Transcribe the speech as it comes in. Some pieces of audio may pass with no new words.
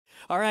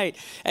All right.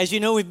 As you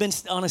know, we've been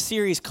on a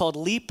series called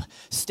Leap,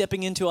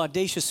 Stepping into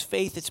Audacious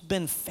Faith. It's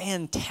been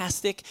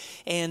fantastic.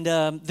 And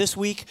this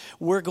week,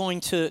 we're going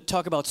to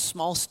talk about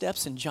small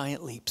steps and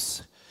giant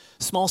leaps.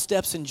 Small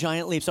steps and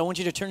giant leaps. I want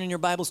you to turn in your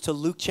Bibles to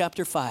Luke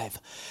chapter 5.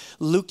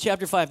 Luke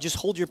chapter 5. Just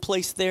hold your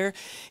place there,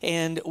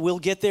 and we'll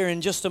get there in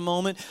just a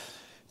moment.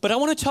 But I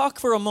want to talk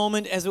for a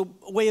moment as a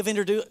way of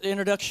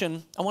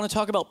introduction. I want to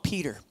talk about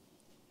Peter,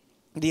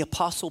 the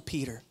Apostle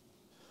Peter.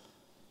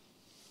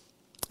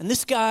 And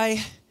this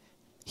guy,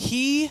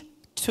 he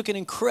took an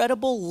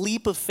incredible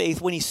leap of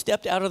faith when he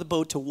stepped out of the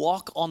boat to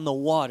walk on the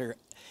water.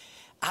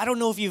 I don't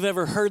know if you've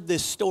ever heard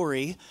this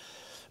story,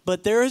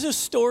 but there is a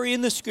story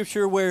in the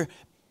scripture where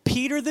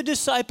Peter, the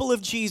disciple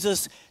of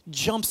Jesus,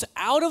 jumps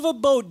out of a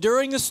boat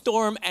during a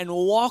storm and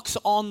walks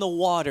on the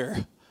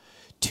water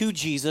to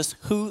Jesus,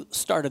 who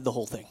started the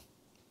whole thing.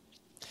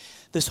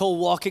 This whole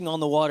walking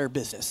on the water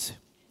business.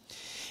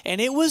 And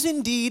it was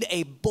indeed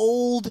a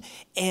bold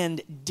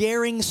and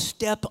daring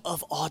step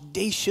of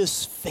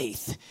audacious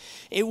faith.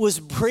 It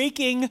was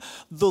breaking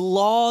the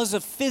laws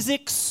of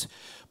physics,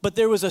 but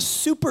there was a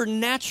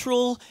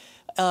supernatural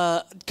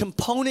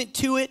component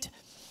to it.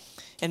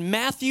 And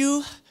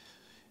Matthew's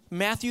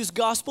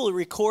gospel, it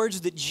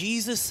records that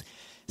Jesus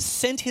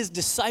sent his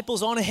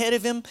disciples on ahead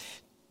of him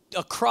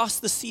across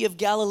the Sea of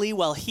Galilee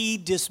while he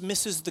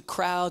dismisses the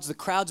crowds. The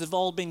crowds have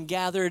all been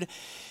gathered.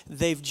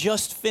 They've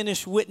just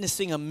finished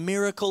witnessing a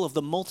miracle of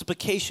the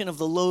multiplication of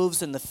the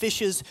loaves and the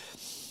fishes.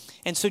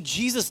 And so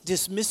Jesus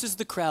dismisses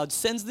the crowd,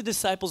 sends the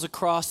disciples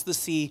across the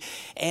sea,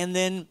 and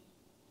then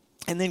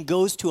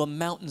goes to a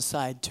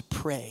mountainside to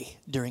pray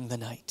during the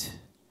night.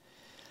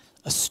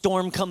 A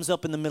storm comes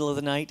up in the middle of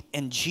the night,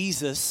 and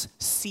Jesus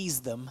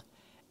sees them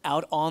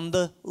out on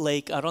the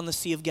lake, out on the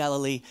Sea of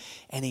Galilee,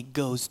 and he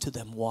goes to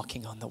them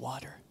walking on the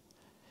water.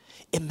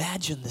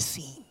 Imagine the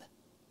scene.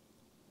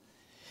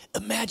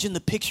 Imagine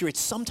the picture. It's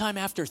sometime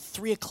after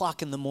 3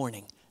 o'clock in the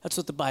morning. That's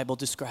what the Bible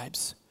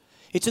describes.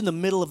 It's in the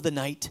middle of the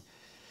night.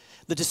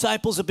 The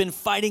disciples have been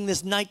fighting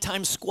this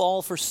nighttime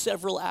squall for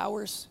several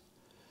hours.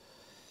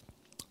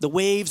 The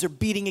waves are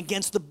beating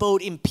against the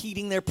boat,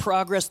 impeding their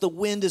progress. The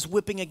wind is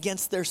whipping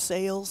against their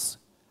sails.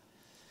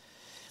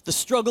 The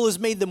struggle has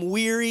made them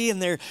weary,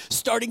 and they're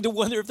starting to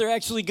wonder if they're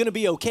actually going to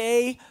be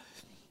okay.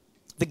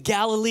 The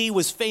Galilee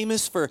was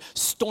famous for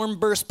storm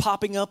bursts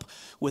popping up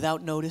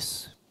without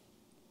notice.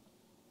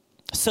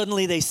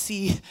 Suddenly they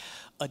see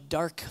a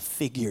dark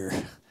figure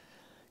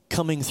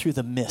coming through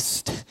the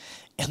mist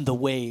and the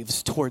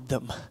waves toward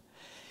them.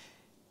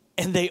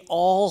 And they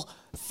all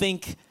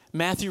think,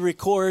 Matthew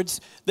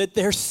records, that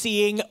they're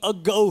seeing a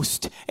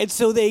ghost. And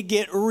so they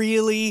get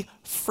really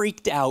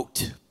freaked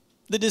out.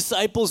 The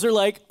disciples are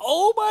like,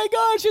 oh my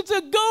gosh, it's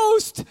a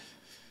ghost.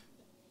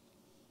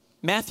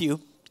 Matthew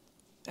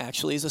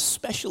actually is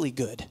especially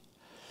good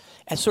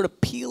at sort of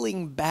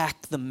peeling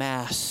back the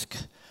mask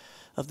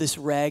of this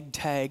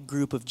ragtag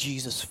group of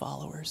Jesus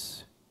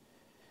followers.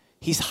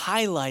 He's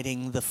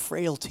highlighting the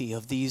frailty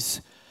of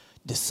these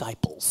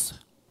disciples.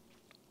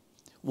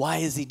 Why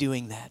is he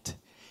doing that?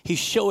 He's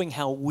showing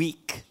how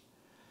weak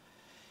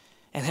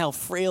and how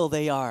frail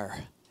they are.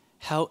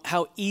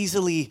 How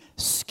easily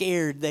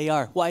scared they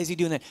are. Why is he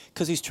doing that?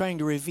 Because he's trying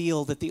to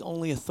reveal that the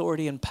only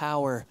authority and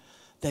power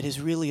that is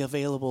really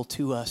available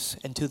to us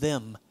and to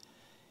them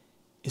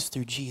is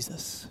through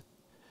Jesus.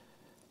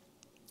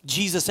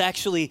 Jesus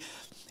actually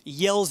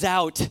yells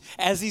out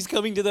as he's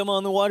coming to them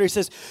on the water. He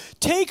says,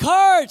 "Take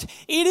heart,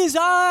 it is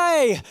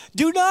I.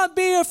 Do not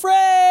be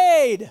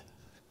afraid."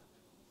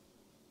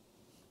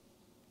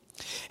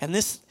 And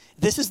this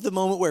is the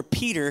moment where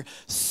Peter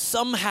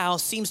somehow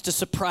seems to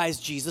surprise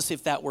Jesus,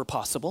 if that were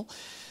possible.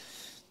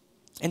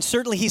 And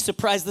certainly he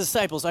surprised the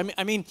disciples.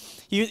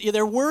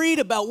 They're worried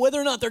about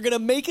whether or not they're going to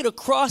make it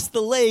across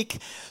the lake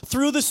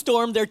through the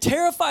storm. They're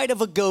terrified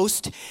of a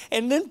ghost.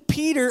 And then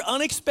Peter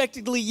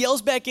unexpectedly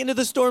yells back into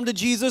the storm to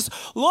Jesus,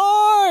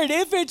 "Lord,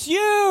 if it's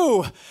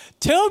you,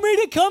 tell me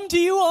to come to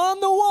you on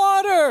the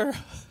water."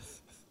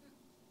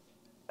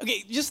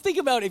 Okay, just think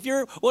about if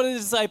you're one of the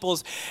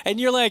disciples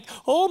and you're like,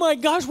 oh my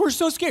gosh, we're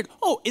so scared.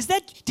 Oh,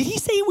 did he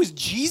say it was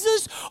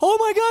Jesus? Oh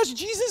my gosh,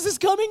 Jesus is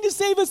coming to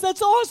save us.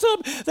 That's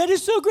awesome. That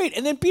is so great.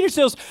 And then Peter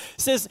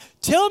says,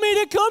 tell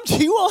me to come to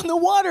you on the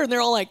water. And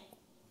they're all like,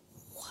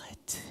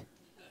 what?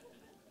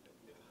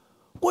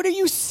 What are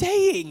you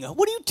saying?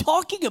 What are you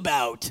talking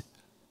about?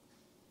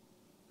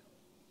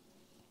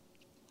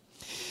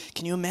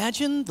 Can you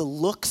imagine the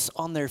looks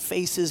on their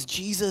faces?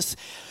 Jesus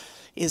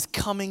is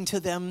coming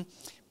to them.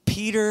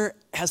 Peter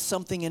has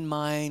something in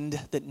mind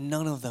that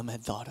none of them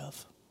had thought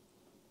of.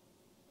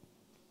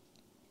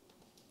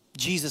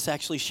 Jesus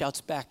actually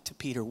shouts back to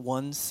Peter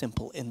one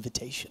simple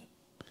invitation.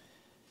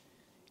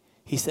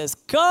 He says,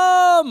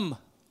 "Come!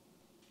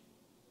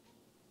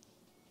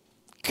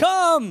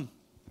 Come!"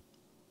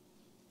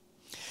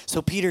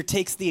 So Peter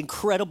takes the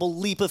incredible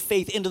leap of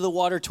faith into the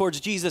water towards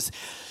Jesus.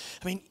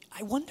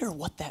 I wonder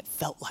what that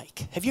felt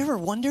like. Have you ever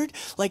wondered?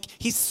 Like,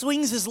 he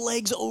swings his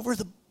legs over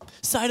the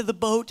side of the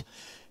boat.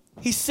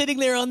 He's sitting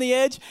there on the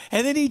edge,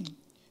 and then he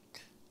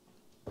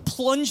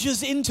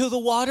plunges into the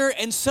water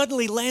and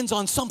suddenly lands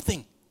on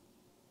something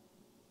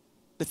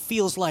that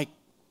feels like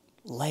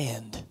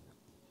land.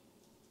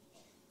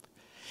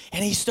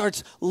 And he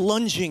starts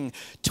lunging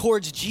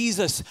towards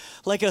Jesus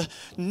like a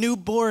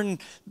newborn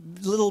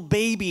little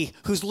baby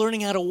who's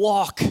learning how to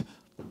walk.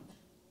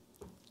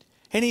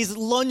 And he's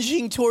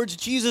lunging towards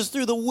Jesus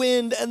through the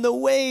wind and the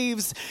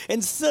waves.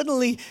 And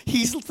suddenly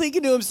he's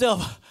thinking to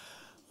himself,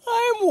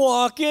 I'm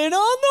walking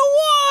on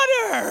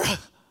the water.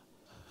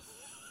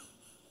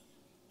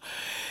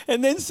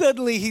 And then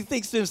suddenly he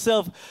thinks to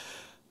himself,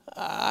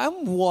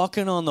 I'm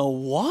walking on the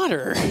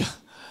water.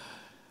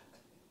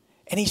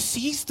 And he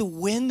sees the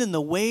wind and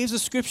the waves, the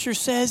scripture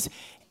says,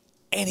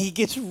 and he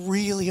gets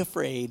really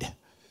afraid.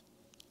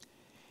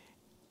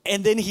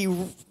 And then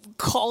he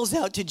calls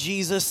out to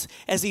Jesus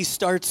as he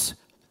starts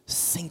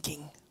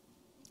sinking.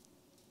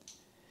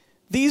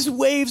 These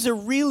waves are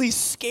really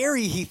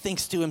scary, he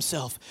thinks to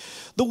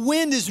himself. The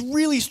wind is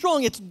really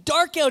strong. It's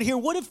dark out here.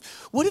 What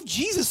if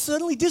Jesus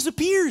suddenly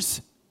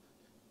disappears?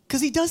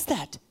 Because he does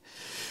that.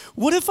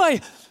 What if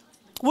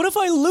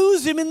I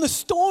lose him in the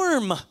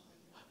storm?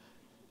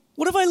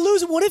 What if I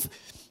lose him?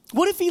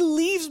 What if he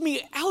leaves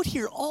me out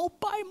here all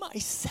by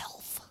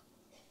myself?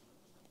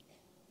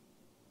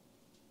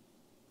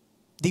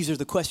 These are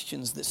the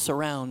questions that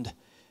surround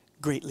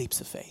great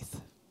leaps of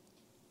faith.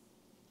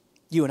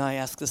 You and I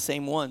ask the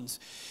same ones.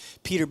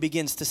 Peter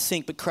begins to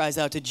sink but cries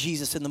out to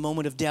Jesus in the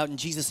moment of doubt, and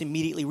Jesus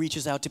immediately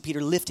reaches out to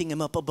Peter, lifting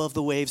him up above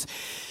the waves,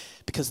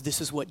 because this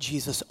is what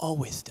Jesus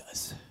always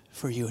does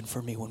for you and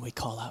for me when we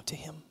call out to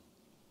him.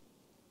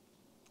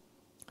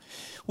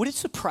 Would it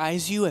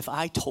surprise you if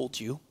I told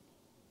you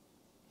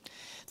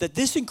that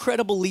this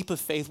incredible leap of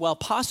faith, while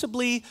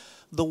possibly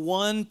the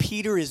one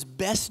Peter is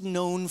best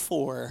known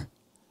for,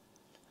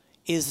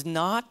 is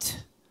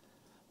not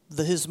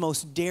his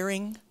most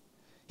daring,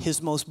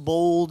 his most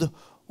bold,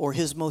 or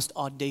his most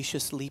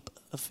audacious leap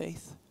of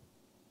faith?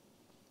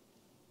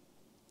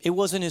 It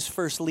wasn't his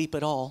first leap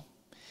at all.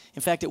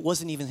 In fact, it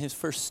wasn't even his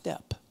first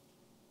step.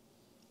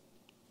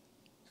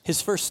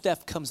 His first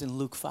step comes in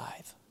Luke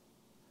 5.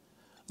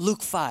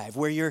 Luke 5,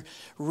 where you're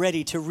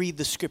ready to read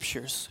the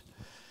scriptures.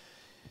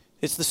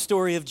 It's the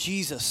story of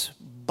Jesus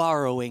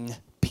borrowing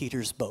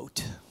Peter's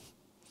boat.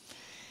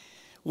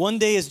 One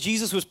day as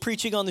Jesus was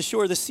preaching on the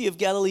shore of the Sea of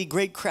Galilee,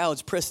 great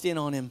crowds pressed in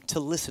on him to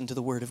listen to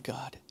the word of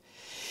God.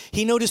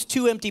 He noticed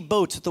 2 empty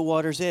boats at the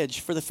water's edge,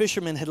 for the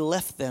fishermen had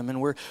left them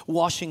and were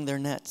washing their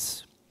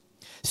nets.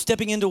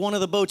 Stepping into one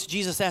of the boats,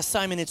 Jesus asked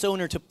Simon, its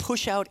owner, to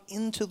push out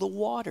into the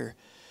water.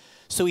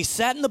 So he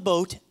sat in the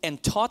boat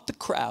and taught the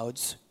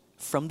crowds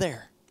from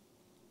there.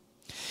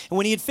 And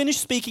when he had finished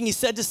speaking, he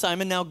said to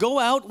Simon, now go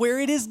out where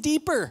it is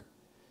deeper.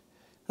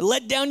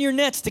 Let down your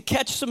nets to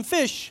catch some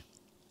fish.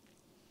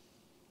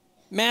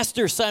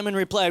 Master, Simon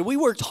replied, we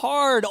worked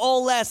hard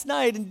all last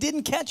night and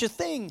didn't catch a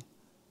thing.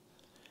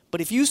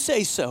 But if you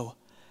say so,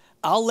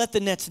 I'll let the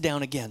nets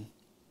down again.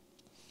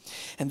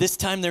 And this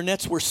time their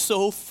nets were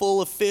so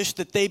full of fish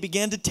that they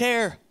began to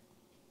tear.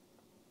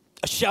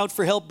 A shout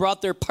for help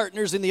brought their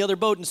partners in the other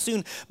boat, and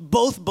soon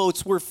both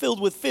boats were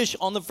filled with fish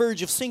on the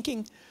verge of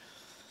sinking.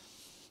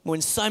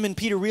 When Simon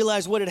Peter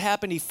realized what had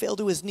happened, he fell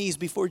to his knees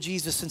before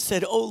Jesus and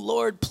said, "Oh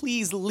Lord,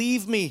 please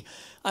leave me.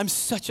 I'm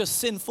such a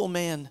sinful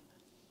man."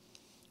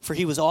 For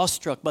he was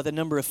awestruck by the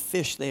number of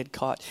fish they had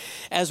caught,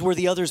 as were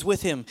the others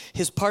with him.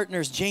 His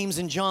partners, James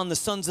and John, the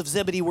sons of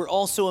Zebedee, were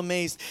also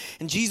amazed.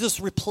 And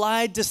Jesus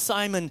replied to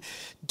Simon,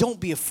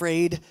 "Don't be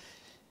afraid.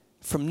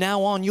 From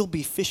now on, you'll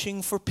be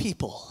fishing for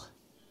people."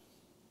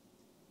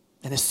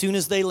 And as soon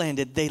as they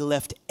landed, they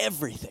left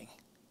everything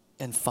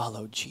and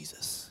followed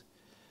Jesus.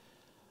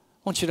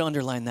 I want you to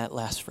underline that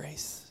last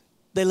phrase.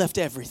 They left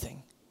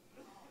everything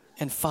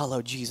and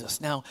followed Jesus.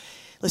 Now,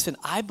 listen,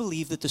 I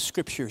believe that the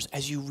scriptures,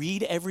 as you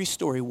read every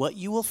story, what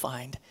you will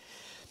find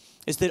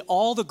is that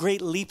all the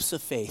great leaps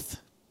of faith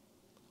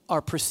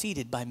are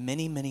preceded by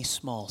many, many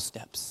small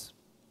steps.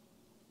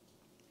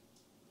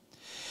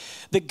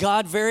 That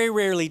God very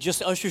rarely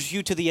just ushers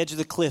you to the edge of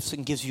the cliffs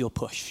and gives you a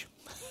push.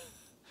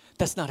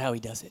 That's not how he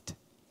does it.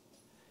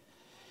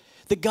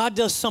 That God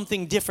does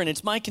something different.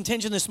 It's my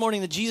contention this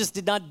morning that Jesus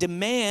did not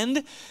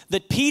demand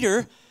that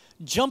Peter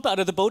jump out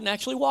of the boat and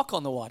actually walk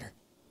on the water.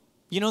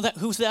 You know that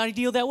whose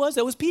idea that was?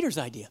 That was Peter's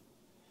idea.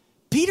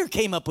 Peter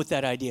came up with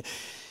that idea.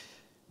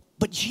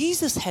 But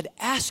Jesus had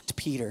asked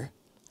Peter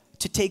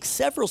to take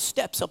several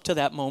steps up to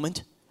that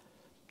moment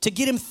to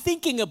get him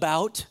thinking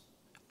about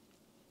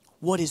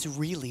what is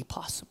really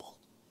possible.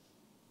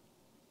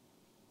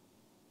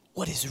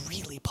 What is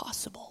really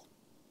possible?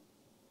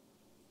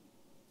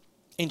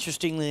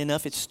 Interestingly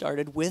enough, it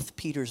started with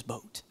Peter's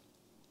boat.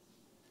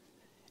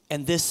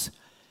 And this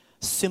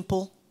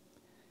simple,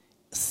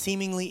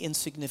 seemingly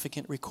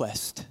insignificant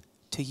request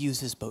to use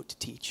his boat to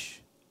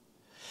teach.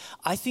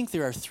 I think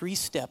there are 3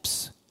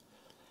 steps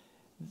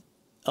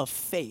of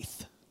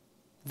faith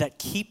that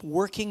keep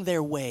working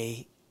their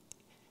way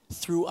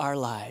through our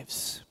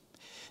lives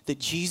that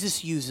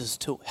Jesus uses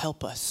to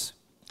help us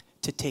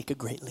to take a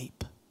great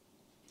leap.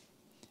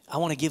 I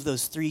want to give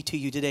those 3 to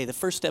you today. The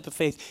first step of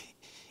faith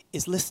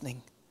is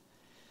listening.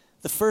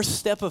 The first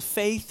step of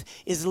faith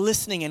is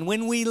listening. And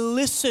when we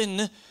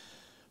listen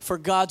for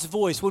God's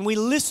voice, when we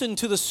listen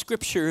to the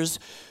scriptures,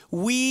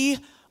 we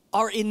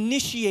are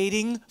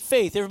initiating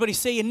faith. Everybody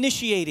say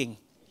initiating.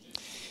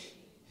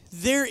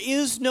 There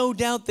is no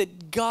doubt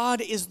that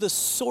God is the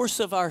source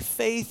of our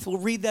faith. We'll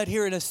read that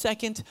here in a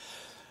second.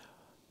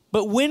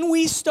 But when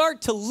we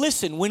start to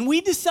listen, when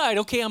we decide,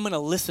 okay, I'm going to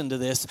listen to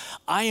this,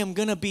 I am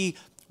going to be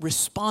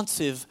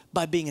responsive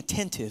by being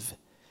attentive,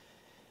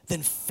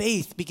 then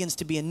faith begins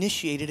to be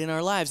initiated in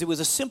our lives. It was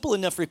a simple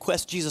enough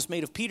request Jesus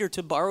made of Peter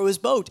to borrow his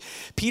boat.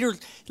 Peter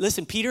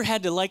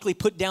had to likely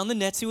put down the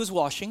nets he was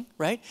washing,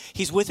 right?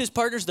 He's with his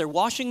partners. They're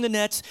washing the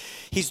nets.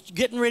 He's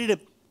getting ready to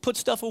put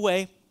stuff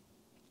away.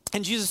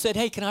 And Jesus said,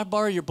 hey, can I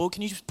borrow your boat?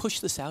 Can you just push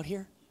this out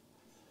here?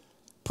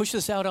 Push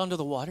this out onto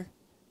the water.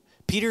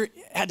 Peter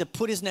had to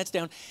put his nets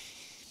down.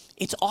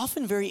 It's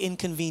often very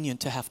inconvenient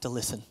to have to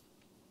listen,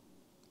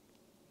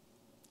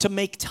 to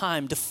make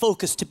time, to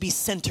focus, to be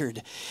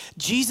centered.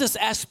 Jesus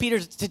asked Peter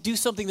to do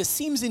something that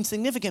seems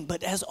insignificant,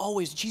 but as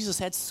always, Jesus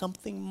had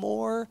something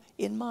more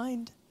in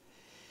mind.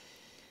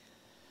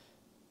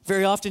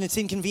 Very often it's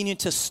inconvenient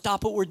to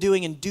stop what we're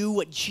doing and do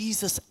what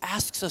Jesus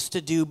asks us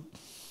to do.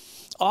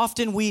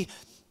 Often we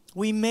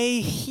may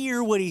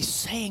hear what he's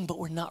saying, but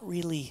we're not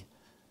really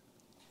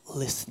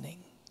listening.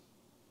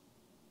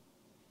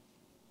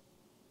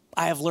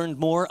 I have learned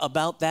more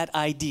about that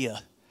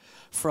idea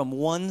from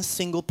one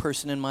single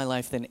person in my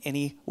life than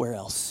anywhere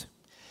else.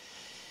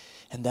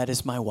 And that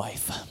is my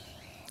wife,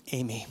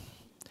 Amy.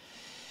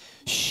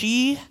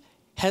 She's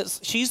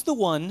the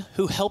one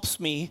who helps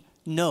me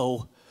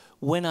know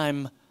when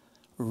I'm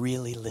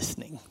really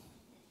listening.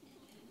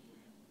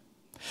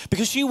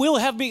 Because she will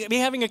be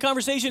having a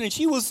conversation and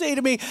she will say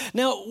to me,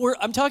 now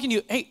I'm talking to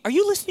you, hey, are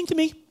you listening to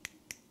me?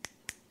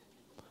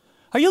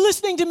 Are you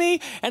listening to me?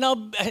 And I'll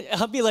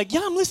be like,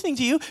 yeah, I'm listening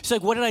to you. She's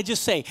like, what did I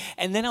just say?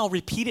 And then I'll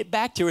repeat it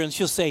back to her and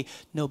she'll say,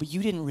 no, but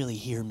you didn't really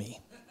hear me.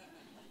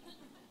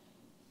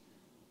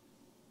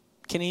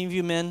 Can any of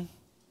you men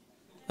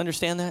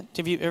understand that?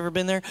 Have you ever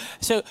been there?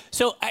 So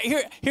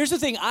here's the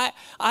thing. I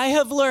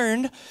have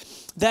learned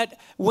that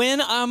when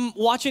I'm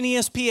watching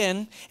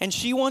ESPN and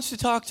she wants to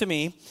talk to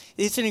me,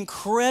 it's an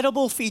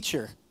incredible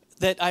feature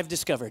that I've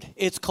discovered.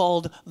 It's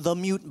called the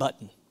mute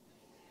button.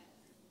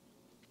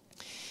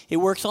 It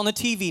works on the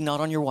TV,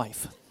 not on your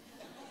wife.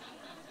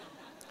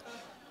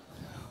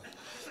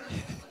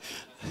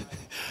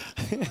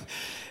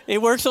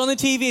 It works on the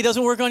TV. It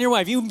doesn't work on your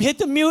wife. You hit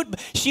the mute.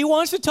 She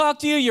wants to talk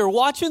to you. You're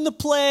watching the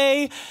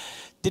play.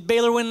 Did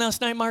Baylor win last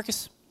night,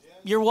 Marcus? Yeah.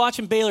 You're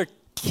watching Baylor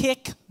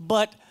kick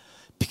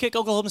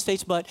Oklahoma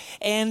State's butt,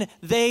 and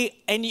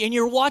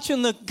you're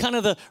watching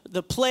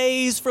the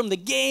plays from the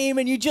game,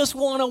 and you just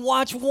want to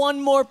watch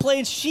one more play,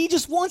 and she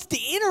just wants to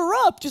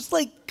interrupt, just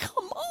like,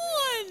 come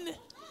on.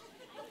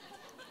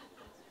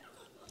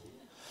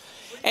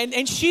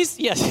 And she's,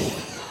 yes.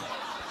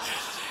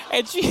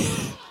 And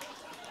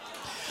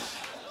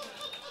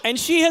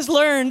she has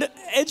learned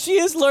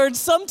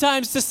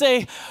sometimes to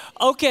say,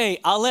 okay,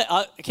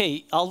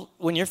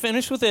 when you're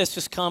finished with this,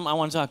 just come, I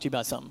want to talk to you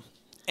about something.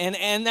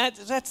 And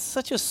that's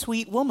such a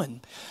sweet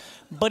woman.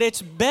 But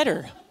it's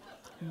better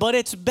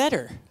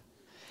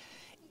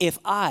if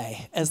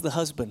I, as the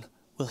husband,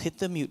 will hit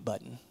the mute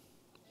button.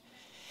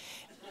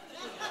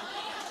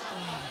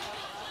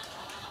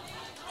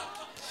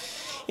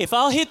 If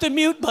I'll hit the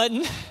mute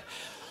button,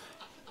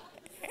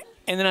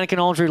 and then I can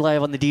always rely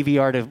on the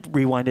DVR to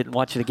rewind it and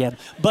watch it again.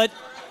 But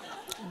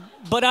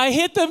I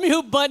hit the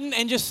mute button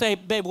and just say,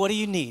 babe, what do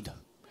you need?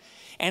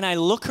 And I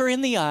look her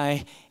in the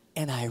eye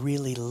and I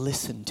really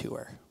listen to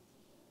her.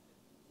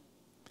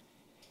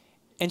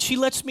 And she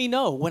lets me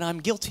know when I'm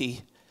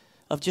guilty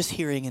of just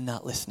hearing and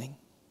not listening.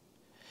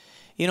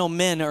 You know,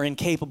 men are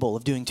incapable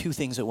of doing two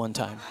things at one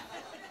time.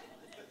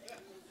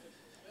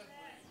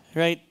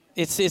 Right?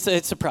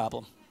 It's a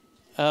problem.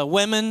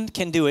 Women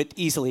can do it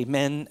easily.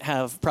 Men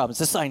have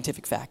problems. It's a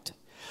scientific fact.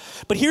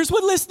 But here's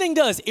what listening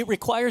does. It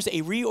requires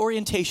a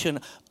reorientation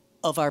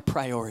of our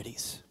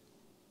priorities.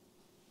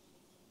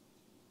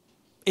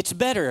 It's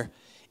better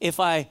if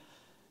I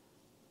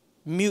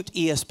mute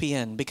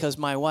ESPN because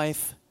my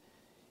wife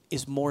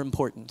is more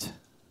important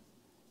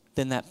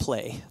than that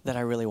play that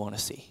I really want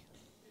to see.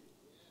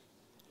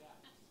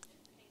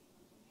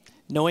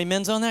 No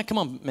amens on that? Come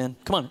on, men.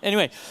 Come on.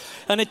 Anyway,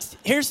 and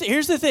here's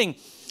the thing.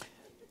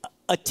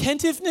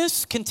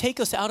 Attentiveness can take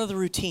us out of the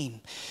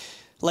routine.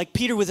 Like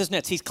Peter with his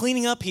nets. He's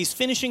cleaning up, he's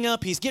finishing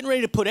up, he's getting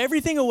ready to put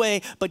everything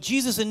away, but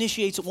Jesus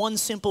initiates one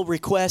simple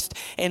request,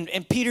 and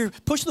Peter,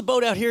 push the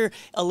boat out here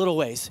a little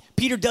ways.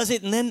 Peter does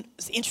it, and then,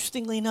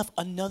 interestingly enough,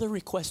 another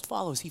request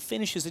follows. He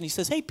finishes, and he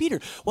says, hey, Peter,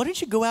 why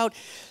don't you go out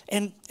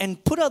and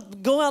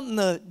go out in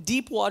the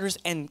deep waters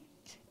and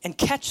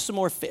catch some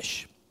more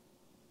fish?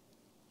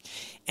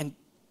 And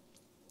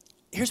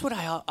here's what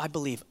I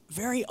believe.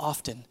 Very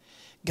often,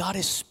 God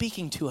is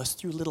speaking to us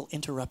through little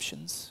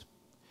interruptions.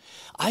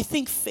 I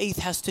think faith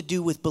has to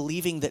do with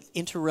believing that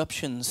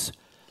interruptions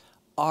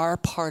are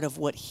part of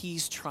what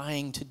he's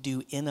trying to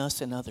do in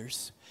us and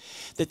others.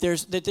 That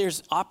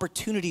there's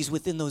opportunities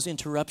within those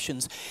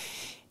interruptions,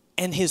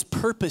 and his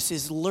purpose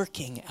is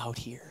lurking out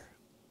here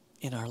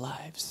in our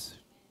lives.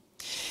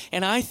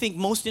 And I think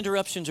most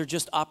interruptions are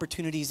just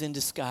opportunities in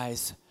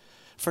disguise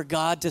for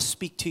God to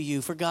speak to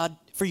you,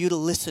 for you to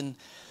listen.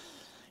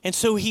 And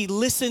so he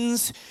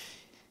listens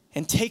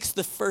and takes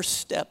the first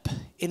step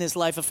in his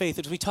life of faith.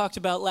 As we talked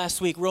about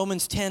last week,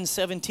 Romans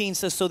 10:17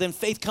 says, so then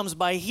faith comes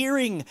by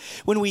hearing,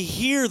 when we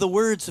hear the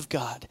words of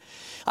God.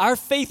 Our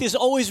faith is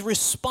always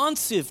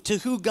responsive to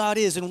who God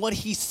is and what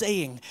he's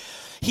saying.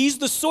 He's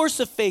the source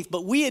of faith,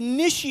 but we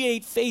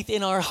initiate faith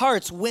in our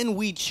hearts when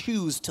we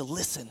choose to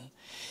listen.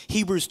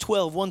 Hebrews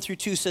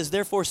 12:1-2 says,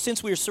 therefore,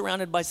 since we are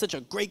surrounded by such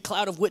a great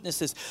cloud of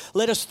witnesses,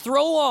 let us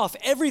throw off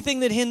everything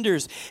that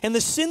hinders and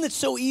the sin that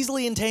so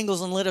easily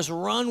entangles, and let us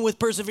run with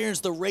perseverance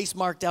the race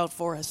marked out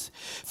for us,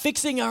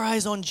 fixing our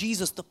eyes on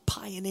Jesus, the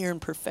pioneer and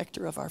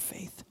perfecter of our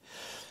faith.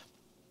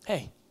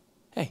 Hey,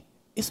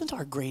 isn't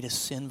our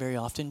greatest sin very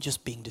often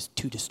just being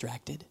too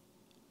distracted?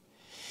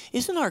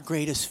 Isn't our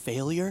greatest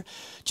failure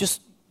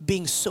just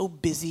being so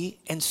busy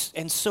and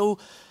so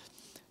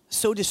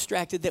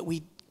distracted that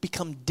we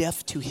become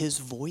deaf to his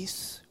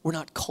voice? We're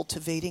not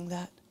cultivating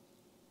that.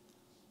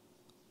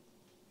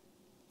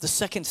 The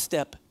second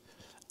step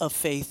of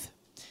faith,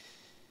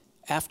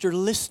 after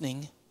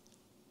listening,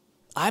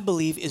 I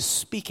believe, is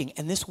speaking.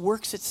 And this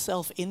works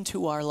itself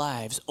into our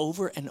lives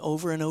over and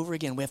over and over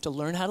again. We have to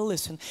learn how to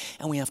listen,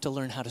 and we have to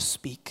learn how to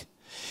speak.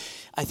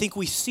 I think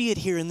we see it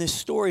here in this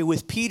story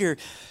with Peter.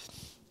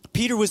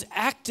 Peter was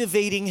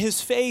activating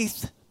his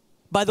faith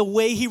by the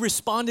way he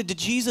responded to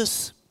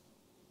Jesus.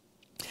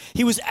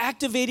 He was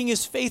activating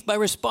his faith by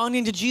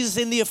responding to Jesus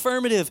in the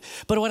affirmative.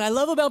 But what I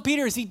love about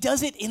Peter is he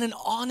does it in an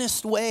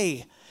honest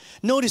way.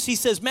 Notice he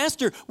says,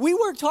 Master, we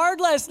worked hard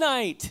last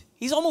night.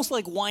 He's almost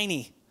like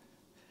whiny.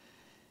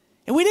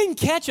 And we didn't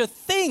catch a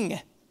thing.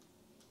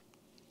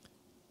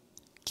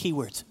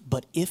 Keywords,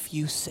 but if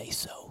you say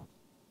so.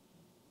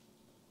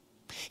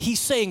 He's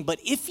saying, but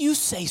if you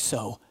say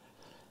so,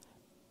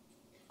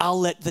 I'll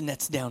let the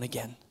nets down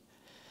again.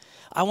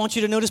 I want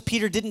you to notice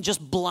Peter didn't just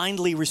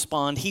blindly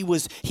respond.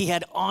 He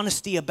had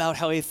honesty about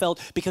how he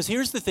felt, because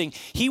here's the thing.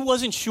 He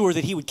wasn't sure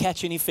that he would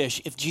catch any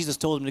fish if Jesus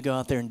told him to go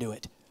out there and do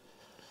it.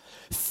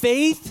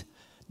 Faith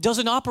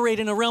doesn't operate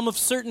in a realm of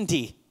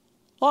certainty.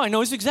 Oh, I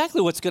know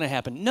exactly what's going to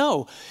happen.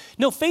 No,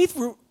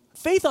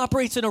 faith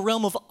operates in a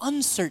realm of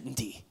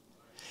uncertainty.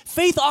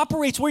 Faith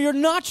operates where you're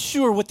not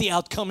sure what the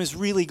outcome is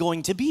really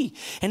going to be.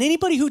 And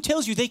anybody who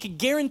tells you they can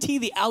guarantee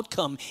the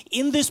outcome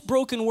in this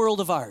broken world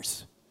of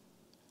ours,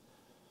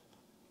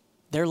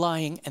 they're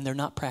lying and they're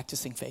not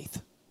practicing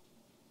faith.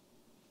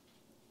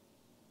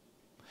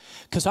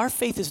 Because our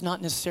faith is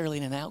not necessarily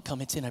in an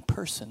outcome, it's in a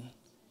person.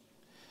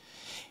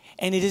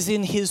 And it is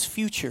in his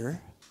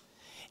future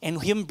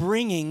and him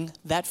bringing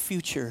that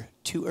future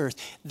to earth,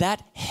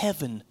 that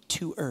heaven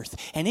to earth.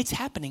 And it's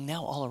happening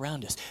now all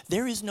around us.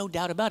 There is no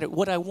doubt about it.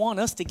 What I want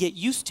us to get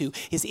used to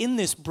is in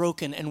this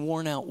broken and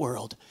worn out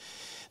world,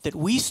 that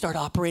we start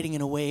operating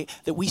in a way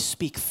that we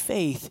speak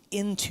faith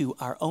into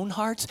our own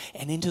hearts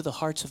and into the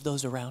hearts of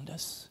those around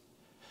us.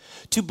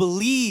 To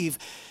believe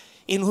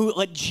in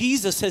what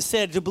Jesus has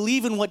said, to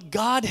believe in what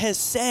God has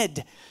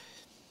said,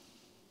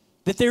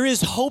 that there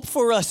is hope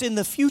for us in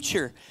the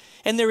future,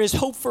 and there is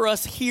hope for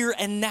us here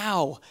and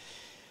now.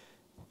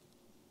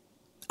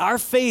 Our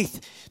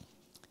faith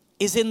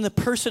is in the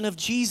person of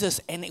Jesus,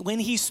 and when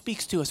he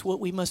speaks to us, what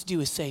we must do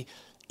is say,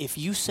 if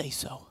you say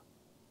so,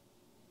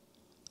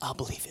 I'll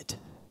believe it.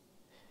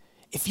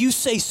 If you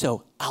say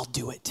so, I'll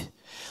do it.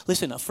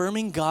 Listen,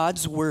 affirming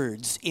God's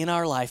words in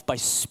our life by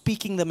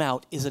speaking them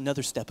out is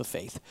another step of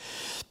faith.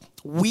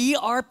 We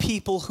are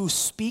people who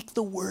speak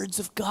the words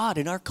of God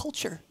in our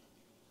culture.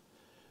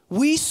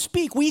 We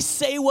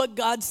say what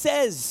God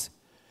says.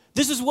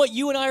 This is what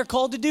you and I are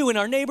called to do in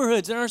our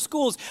neighborhoods, in our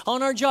schools,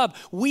 on our job.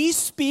 We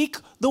speak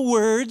the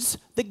words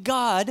that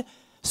God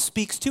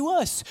speaks to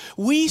us.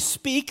 We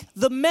speak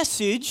the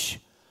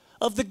message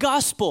of the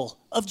gospel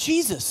of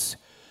Jesus.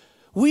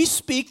 We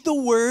speak the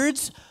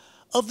words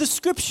of the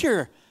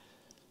scripture.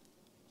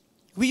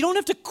 We don't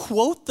have to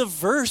quote the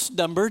verse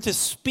number to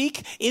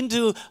speak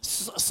into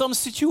some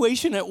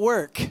situation at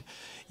work.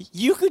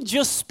 You could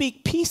just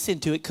speak peace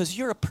into it because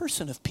you're a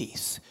person of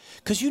peace,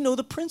 because you know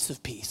the Prince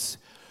of Peace.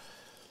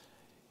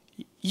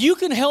 You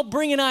can help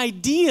bring an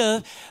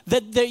idea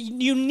that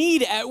you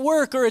need at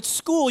work or at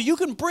school. You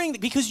can bring,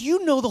 because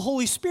you know the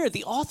Holy Spirit,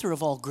 the author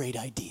of all great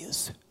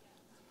ideas.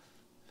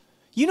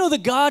 You know the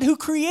God who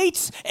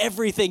creates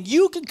everything.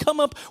 You can come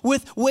up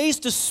with ways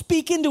to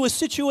speak into a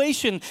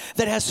situation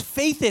that has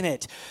faith in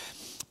it.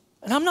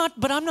 And I'm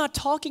not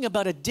talking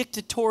about a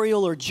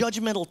dictatorial or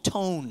judgmental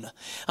tone.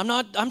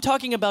 I'm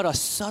talking about a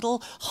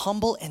subtle,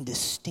 humble, and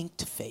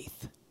distinct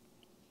faith.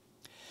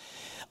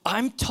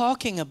 I'm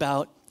talking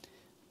about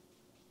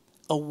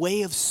a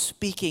way of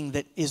speaking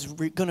that is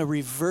going to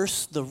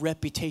reverse the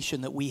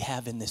reputation that we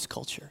have in this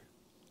culture.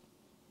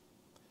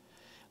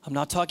 I'm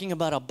not talking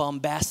about a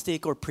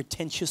bombastic or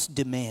pretentious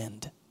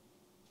demand.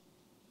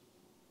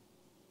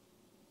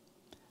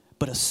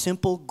 but a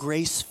simple,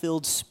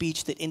 grace-filled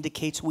speech that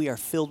indicates we are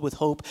filled with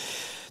hope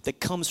that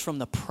comes from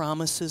the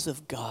promises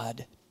of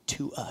God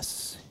to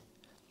us.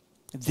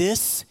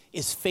 This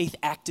is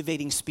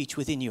faith-activating speech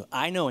within you.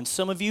 I know, and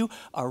some of you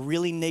are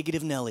really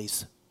negative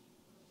Nellies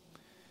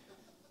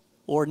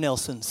or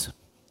Nelsons.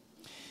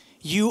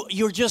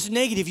 You're just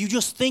negative. You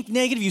just think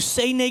negative. You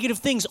say negative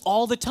things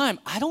all the time.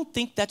 I don't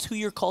think that's who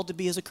you're called to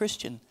be as a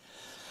Christian.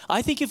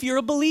 I think if you're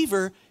a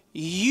believer,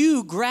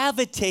 you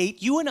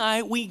and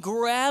I, we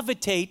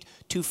gravitate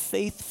to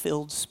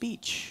faith-filled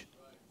speech.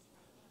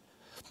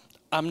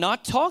 I'm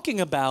not talking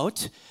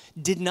about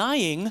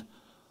denying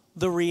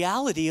the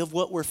reality of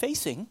what we're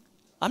facing.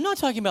 I'm not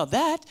talking about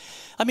that.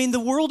 I mean, the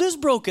world is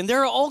broken.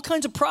 There are all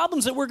kinds of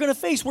problems that we're going to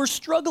face. We're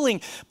struggling.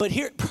 But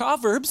here,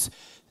 Proverbs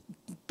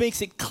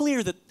makes it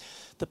clear that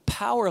the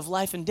power of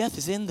life and death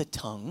is in the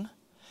tongue,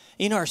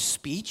 in our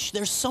speech.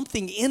 There's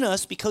something in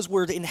us because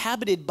we're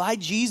inhabited by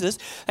Jesus.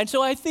 And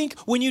so I think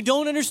when you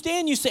don't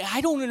understand, you say,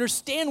 I don't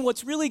understand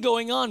what's really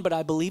going on, but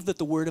I believe that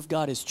the word of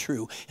God is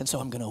true, and so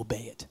I'm going to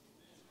obey it.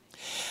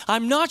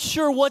 I'm not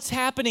sure what's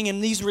happening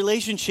in these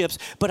relationships,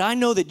 but I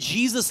know that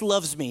Jesus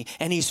loves me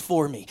and he's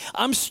for me.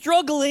 I'm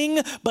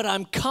struggling, but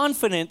I'm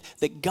confident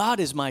that God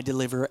is my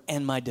deliverer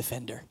and my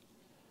defender.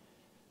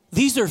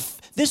 This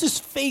is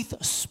faith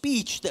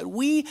speech that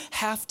we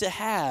have to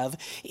have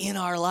in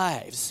our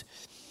lives.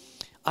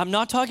 I'm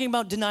not talking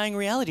about denying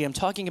reality. I'm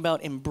talking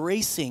about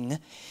embracing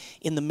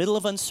in the middle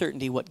of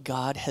uncertainty what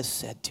God has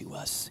said to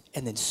us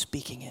and then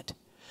speaking it.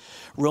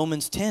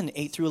 Romans 10,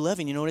 8 through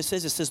 11, you know what it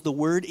says? It says, the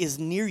word is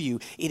near you.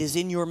 It is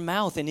in your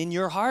mouth and in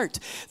your heart.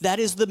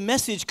 That is the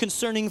message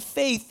concerning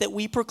faith that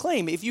we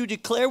proclaim. If you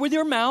declare with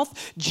your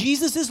mouth,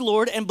 Jesus is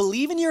Lord, and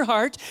believe in your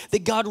heart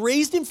that God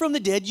raised him from the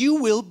dead, you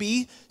will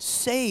be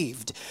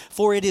saved.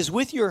 For it is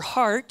with your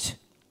heart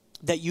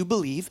that you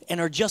believe and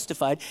are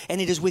justified,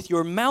 and it is with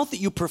your mouth that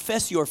you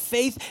profess your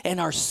faith and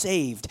are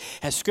saved.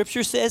 As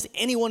Scripture says,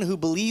 anyone who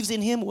believes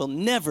in him will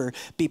never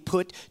be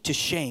put to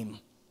shame.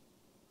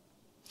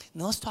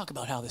 Now let's talk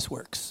about how this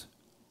works.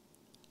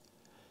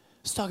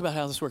 Let's talk about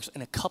how this works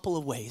in a couple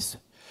of ways.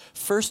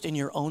 First, in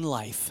your own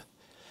life,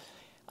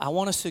 I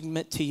want to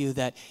submit to you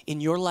that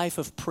in your life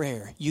of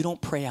prayer, you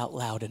don't pray out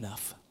loud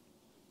enough.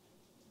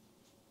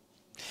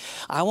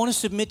 I want to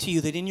submit to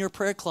you that in your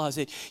prayer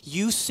closet,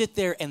 you sit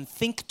there and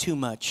think too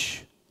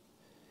much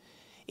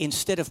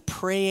instead of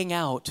praying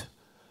out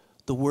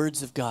the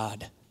words of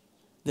God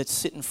that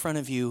sit in front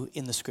of you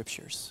in the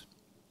Scriptures.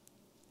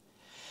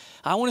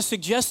 I want to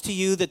suggest to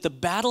you that the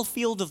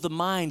battlefield of the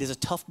mind is a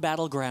tough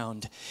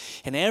battleground,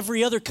 and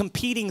every other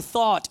competing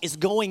thought is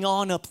going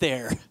on up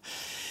there.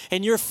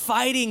 And you're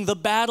fighting the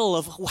battle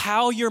of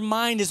how your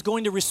mind is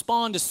going to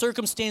respond to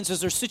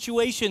circumstances or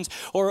situations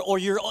or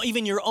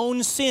even your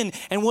own sin.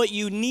 And what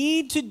you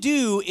need to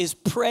do is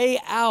pray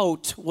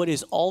out what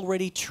is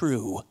already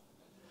true.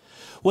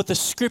 What the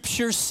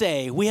Scriptures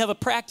say. We have a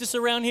practice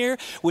around here.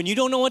 When you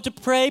don't know what to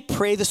pray,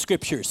 pray the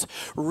Scriptures.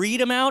 Read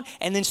them out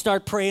and then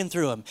start praying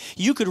through them.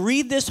 You could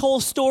read this whole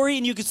story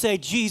and you could say,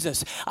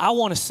 Jesus, I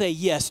want to say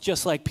yes,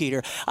 just like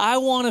Peter. I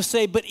want to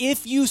say, but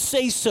if you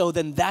say so,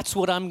 then that's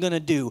what I'm going to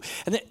do.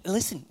 And then,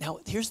 listen, now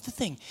here's the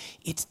thing.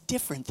 It's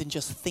different than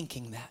just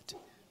thinking that.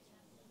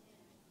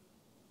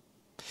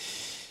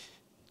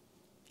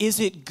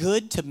 Is it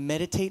good to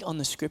meditate on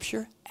the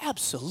Scripture?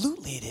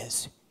 Absolutely it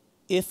is.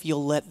 If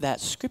you'll let that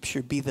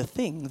Scripture be the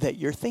thing that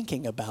you're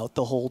thinking about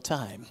the whole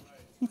time.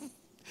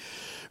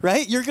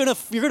 Right? You're gonna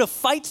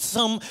fight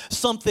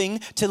something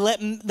to let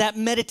that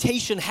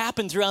meditation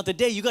happen throughout the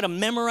day. You got to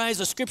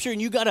memorize a Scripture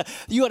and you got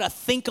to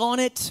think on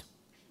it.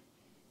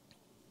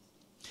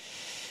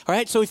 All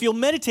right? So if you'll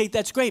meditate,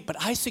 that's great. But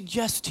I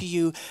suggest to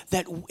you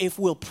that if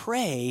we'll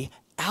pray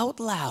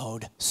out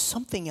loud,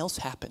 something else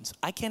happens.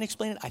 I can't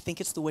explain it. I think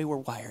it's the way we're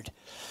wired.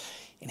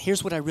 And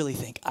here's what I really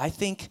think. I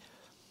think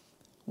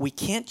we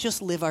can't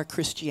just live our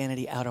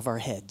Christianity out of our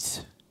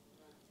heads.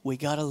 We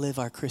got to live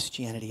our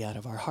Christianity out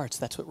of our hearts.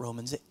 That's what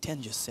Romans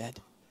 10 just said.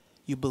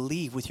 You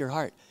believe with your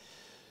heart.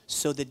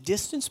 So the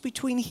distance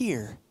between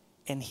here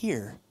and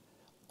here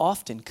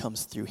often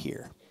comes through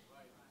here.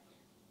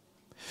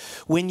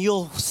 When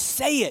you'll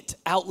say it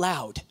out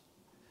loud,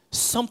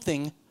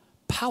 something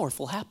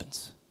powerful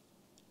happens.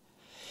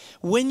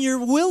 When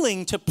you're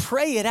willing to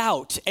pray it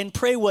out and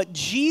pray what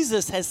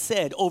Jesus has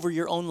said over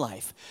your own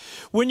life,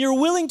 when you're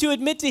willing to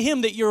admit to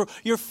him that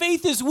your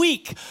faith is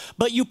weak,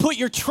 but you put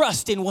your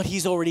trust in what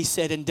he's already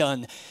said and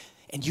done,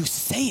 and you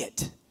say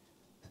it,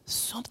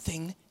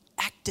 something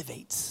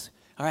activates.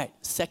 All right,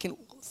 second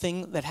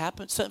thing that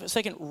happens,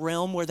 second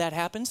realm where that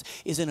happens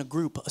is in a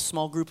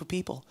small group of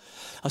people.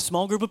 A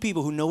small group of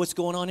people who know what's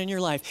going on in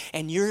your life,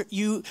 and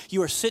you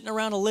are sitting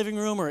around a living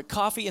room or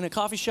in a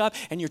coffee shop,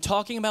 and you're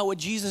talking about what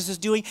Jesus is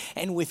doing,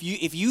 and if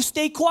you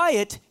stay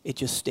quiet, it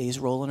just stays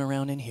rolling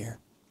around in here.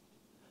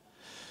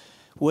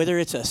 Whether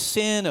it's a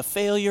sin, a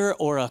failure,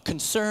 or a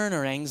concern,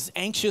 or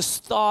anxious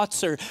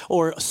thoughts,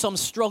 or some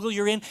struggle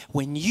you're in,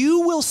 when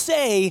you will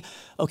say,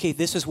 okay,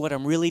 this is what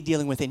I'm really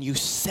dealing with, and you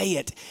say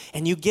it,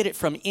 and you get it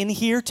from in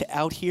here to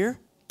out here,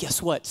 Guess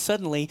what?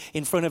 Suddenly,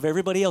 in front of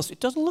everybody else, it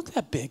doesn't look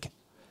that big.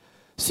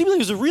 Seems like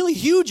it was really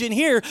huge in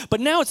here, but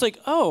now it's like,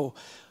 oh.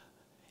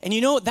 And you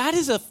know, that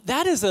is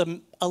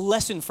a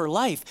lesson for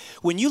life.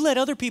 When you let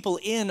other people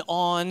in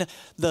on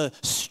the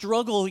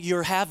struggle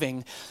you're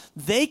having,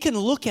 they can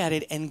look at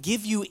it and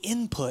give you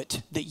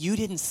input that you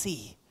didn't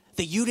see,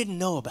 that you didn't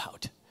know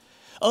about.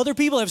 Other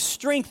people have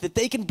strength that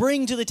they can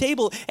bring to the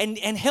table and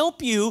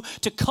help you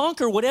to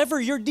conquer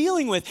whatever you're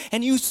dealing with.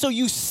 And so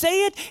you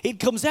say it, it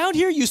comes out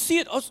here, you see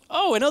it,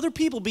 and other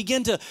people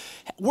begin to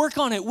work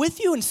on it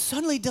with you, and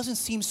suddenly it doesn't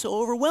seem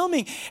so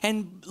overwhelming.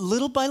 And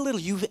little by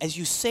little, as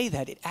you say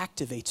that, it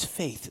activates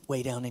faith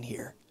way down in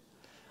here.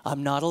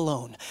 I'm not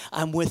alone.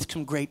 I'm with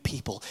some great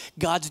people.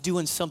 God's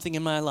doing something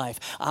in my life.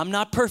 I'm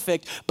not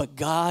perfect, but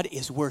God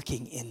is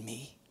working in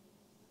me.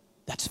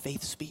 That's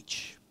faith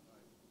speech.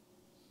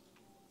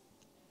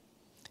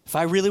 If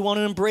I really want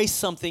to embrace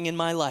something in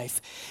my life,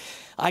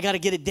 I got to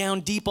get it down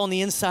deep on the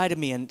inside of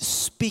me, and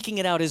speaking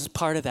it out is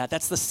part of that.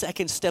 That's the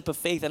second step of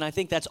faith, and I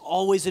think that's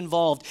always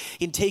involved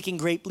in taking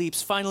great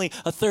leaps. Finally,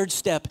 a third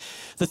step.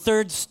 The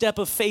third step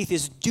of faith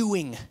is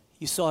doing.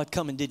 You saw it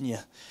coming, didn't you?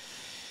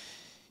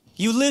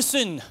 You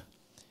listen.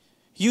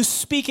 You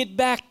speak it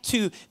back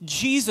to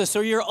Jesus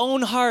or your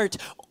own heart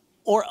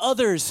or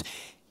others.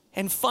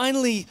 And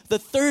finally, the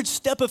third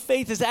step of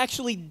faith is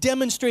actually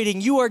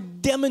demonstrating. You are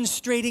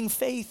demonstrating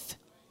faith.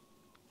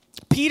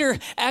 Peter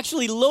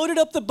actually loaded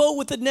up the boat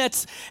with the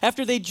nets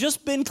after they'd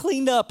just been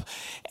cleaned up.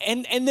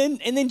 And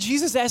then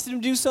Jesus asked him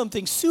to do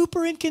something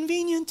super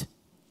inconvenient.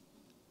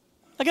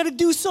 I got to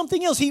do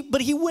something else.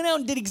 But he went out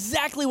and did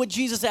exactly what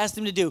Jesus asked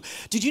him to do.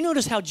 Did you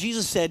notice how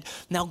Jesus said,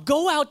 now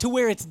go out to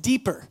where it's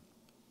deeper?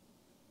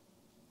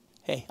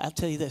 Hey, I'll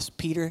tell you this.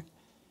 Peter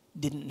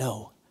didn't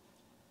know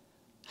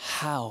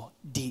how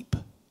deep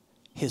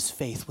his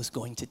faith was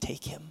going to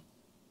take him,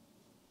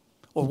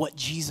 or what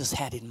Jesus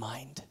had in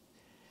mind.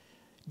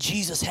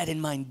 Jesus had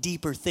in mind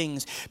deeper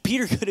things.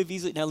 Peter could have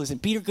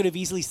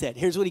easily said,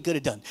 here's what he could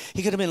have done.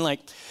 He could have been like,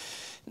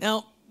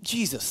 now,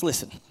 Jesus,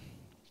 listen,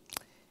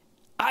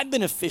 I've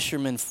been a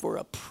fisherman for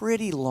a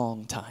pretty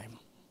long time.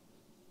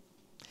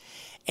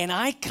 And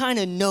I kind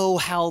of know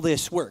how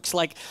this works.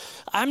 Like,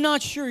 I'm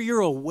not sure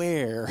you're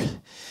aware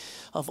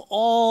of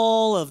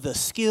all of the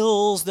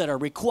skills that are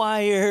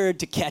required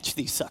to catch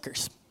these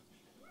suckers.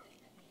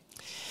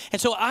 And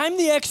so I'm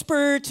the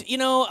expert,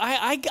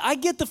 I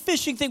get the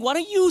fishing thing. Why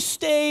don't you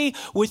stay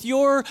with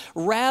your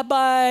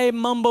rabbi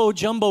mumbo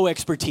jumbo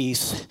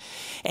expertise,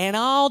 and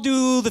I'll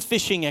do the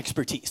fishing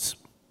expertise.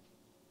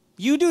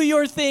 You do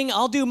your thing,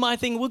 I'll do my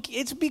thing.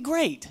 It'd be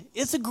great.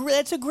 It's a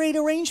great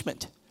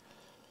arrangement.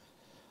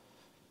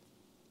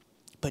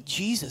 But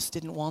Jesus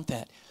didn't want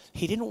that.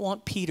 He didn't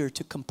want Peter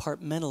to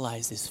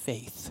compartmentalize his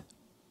faith,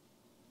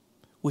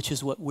 which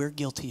is what we're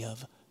guilty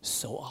of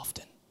so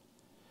often.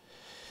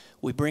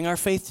 We bring our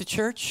faith to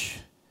church,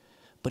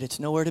 but it's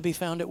nowhere to be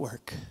found at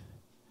work.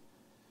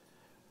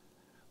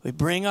 We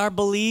bring our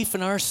belief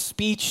and our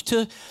speech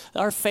to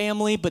our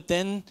family, but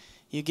then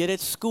you get at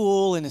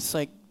school and it's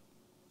like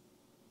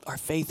our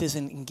faith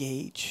isn't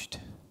engaged.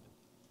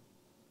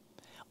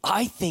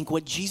 I think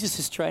what Jesus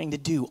is trying to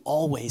do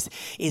always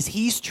is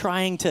he's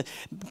trying to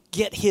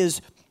get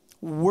his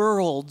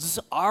worlds,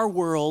 our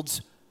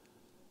worlds,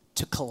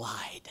 to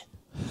collide.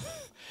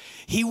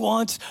 He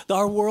wants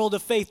our world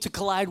of faith to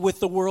collide with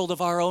the world of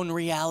our own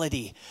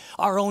reality,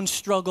 our own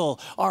struggle,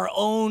 our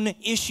own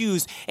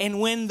issues. And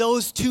when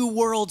those two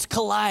worlds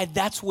collide,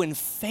 that's when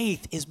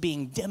faith is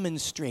being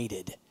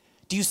demonstrated.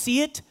 Do you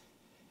see it?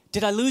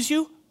 Did I lose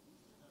you?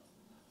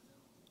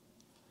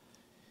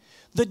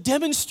 The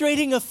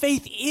demonstrating of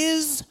faith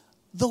is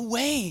the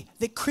way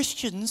that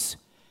Christians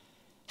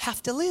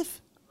have to live.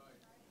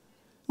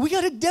 We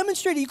got to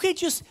demonstrate it. You can't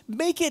just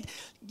make it,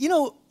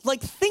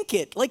 think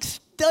it,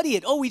 study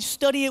it. Oh, we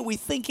study it, we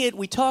think it,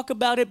 we talk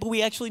about it, but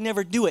we actually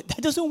never do it.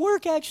 That doesn't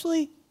work,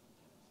 actually.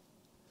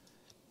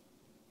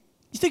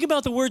 You think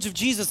about the words of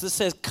Jesus that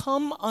says,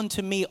 come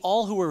unto me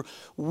all who are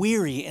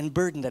weary and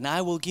burdened, and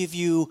I will give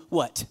you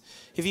what?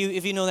 If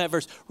you know that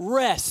verse,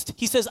 rest.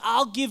 He says,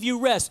 I'll give you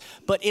rest.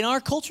 But in our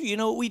culture, you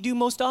know what we do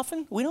most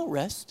often? We don't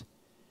rest.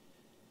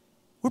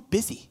 We're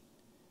busy.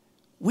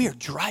 We are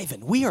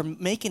driving. We are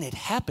making it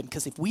happen,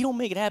 because if we don't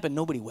make it happen,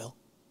 nobody will.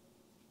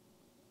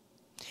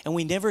 And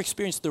we never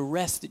experience the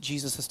rest that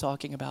Jesus is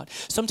talking about.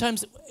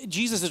 Sometimes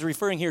Jesus is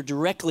referring here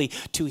directly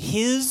to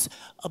his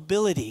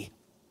ability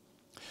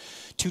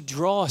to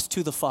draw us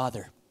to the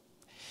Father.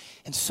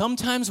 And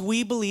sometimes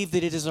we believe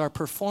that it is our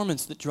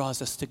performance that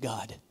draws us to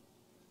God.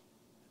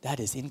 That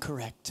is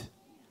incorrect.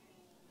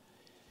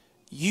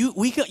 You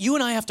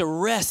and I have to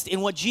rest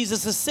in what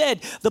Jesus has said.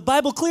 The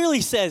Bible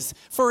clearly says,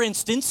 for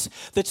instance,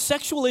 that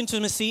sexual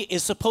intimacy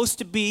is supposed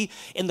to be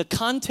in the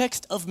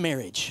context of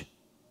marriage.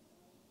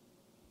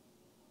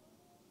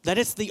 That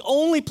it's the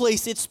only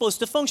place it's supposed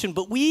to function.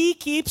 But we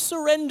keep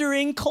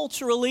surrendering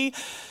culturally.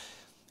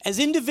 As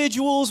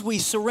individuals, we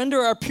surrender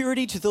our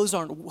purity to those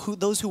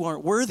who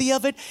aren't worthy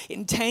of it,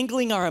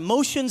 entangling our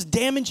emotions,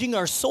 damaging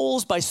our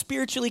souls by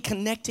spiritually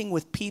connecting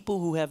with people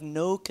who have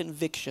no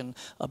conviction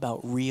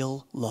about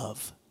real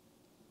love.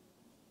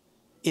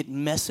 it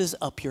messes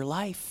up your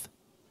life.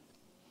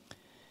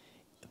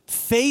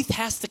 Faith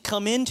has to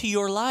come into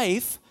your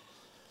life,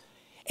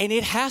 and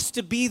it has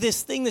to be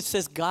this thing that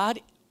says, God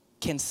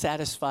can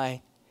satisfy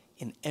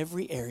in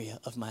every area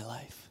of my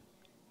life.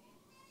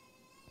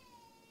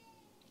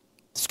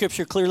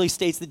 Scripture clearly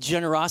states that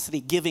generosity,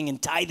 giving,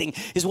 and tithing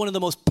is one of the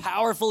most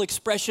powerful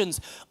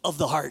expressions of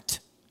the heart.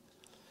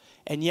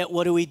 And yet,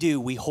 what do?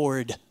 We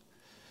hoard,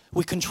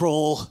 we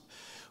control,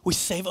 we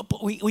save up,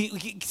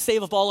 we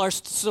save up all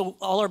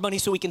our money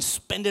so we can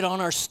spend it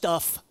on our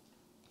stuff.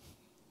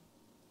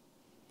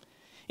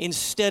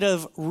 Instead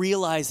of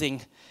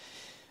realizing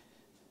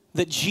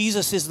that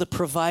Jesus is the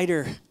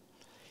provider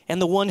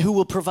and the one who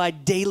will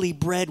provide daily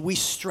bread, we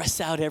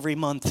stress out every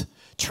month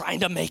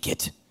trying to make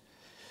it.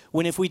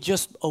 When if we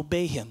just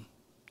obey him,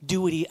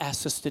 do what he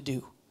asks us to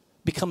do,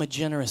 become a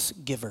generous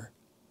giver,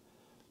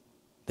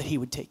 that he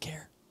would take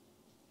care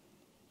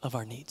of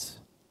our needs.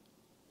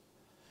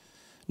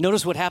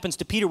 Notice what happens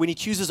to Peter when he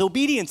chooses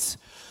obedience.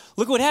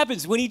 Look what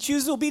happens. When he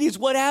chooses obedience,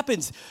 what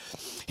happens?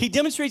 He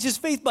demonstrates his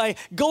faith by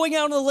going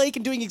out on the lake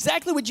and doing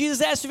exactly what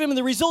Jesus asked of him, and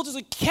the result is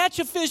to catch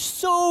a fish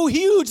so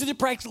huge that it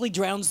practically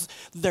drowns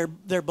their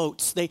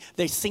boats.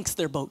 They sinks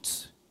their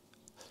boats.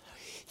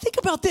 Think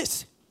about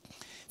this.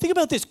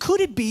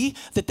 Could it be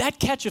that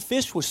catch of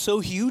fish was so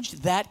huge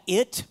that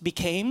it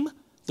became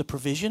the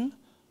provision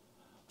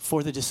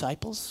for the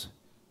disciples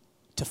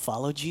to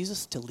follow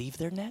Jesus, to leave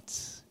their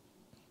nets?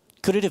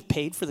 Could it have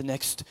paid for the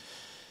next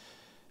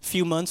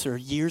few months or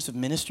years of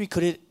ministry?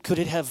 Could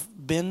it have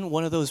been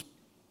one of those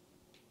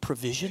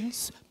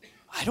provisions?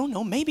 I don't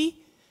know,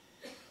 maybe.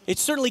 It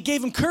certainly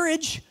gave him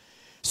courage.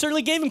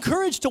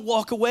 To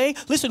walk away.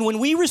 Listen, when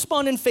we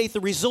respond in faith, the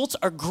results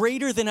are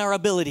greater than our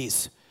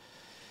abilities.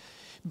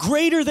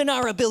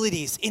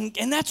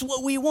 And that's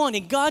what we want.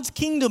 In God's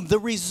kingdom, the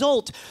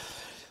result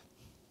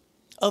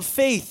of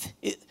faith,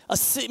 it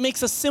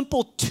makes a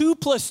simple 2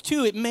 +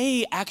 2. It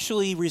may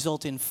actually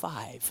result in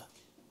 5.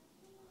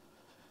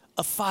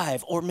 A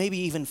 5, or maybe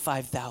even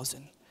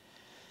 5,000.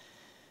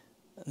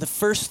 The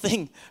first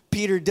thing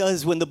Peter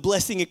does when the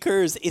blessing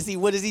occurs is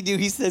what does he do?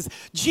 He says,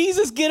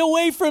 Jesus, get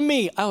away from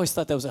me. I always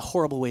thought that was a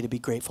horrible way to be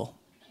grateful.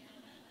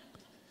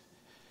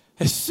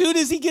 As soon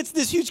as he gets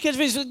this huge catch,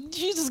 he says,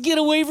 Jesus, get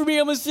away from me.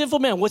 I'm a sinful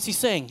man. What's he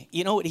saying?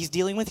 You know what he's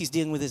dealing with? He's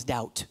dealing with his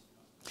doubt.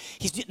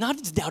 He's not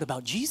his doubt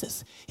about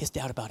Jesus, his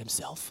doubt about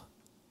himself.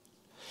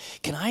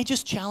 Can I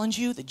just challenge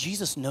you that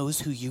Jesus knows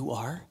who you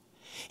are,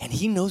 and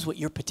he knows what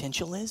your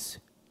potential is?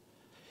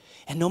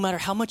 And no matter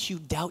how much you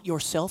doubt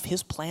yourself,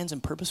 his plans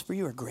and purpose for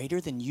you are greater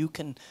than you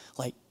can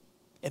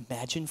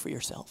imagine for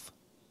yourself.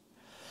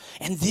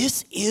 And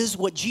this is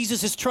what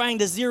Jesus is trying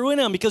to zero in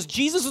on, because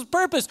Jesus'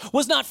 purpose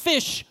was not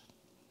fish.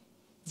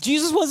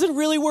 Jesus wasn't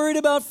really worried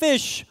about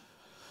fish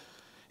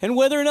and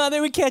whether or not they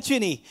would catch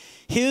any.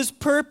 His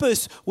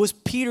purpose was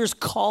Peter's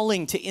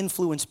calling to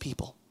influence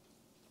people.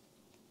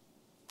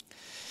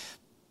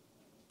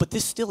 But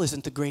this still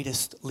isn't the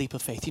greatest leap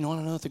of faith. You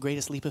want to know what the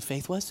greatest leap of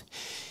faith was?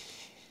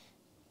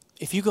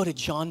 If you go to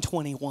John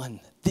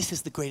 21, this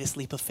is the greatest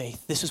leap of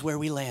faith. This is where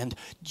we land.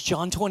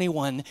 John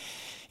 21,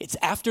 it's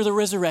after the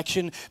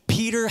resurrection.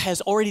 Peter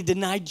has already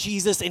denied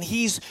Jesus, and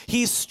he's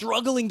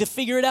struggling to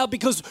figure it out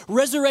because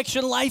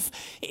resurrection life,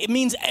 it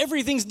means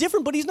everything's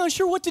different, but he's not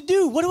sure what to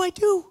do. What do I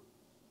do?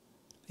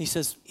 He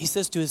says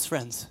to his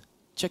friends,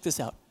 check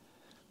this out.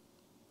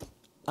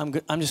 I'm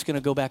just going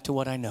to go back to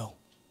what I know.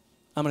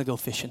 I'm going to go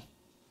fishing.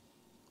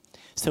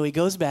 So he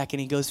goes back and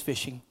he goes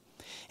fishing.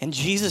 And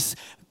Jesus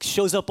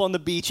shows up on the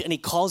beach and he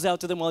calls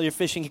out to them while you're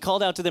fishing. He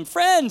called out to them,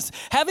 friends,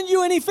 haven't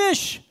you any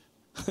fish?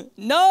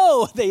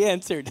 No, they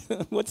answered.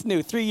 What's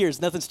new? 3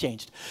 years, nothing's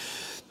changed.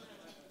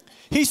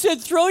 He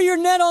said, throw your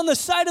net on the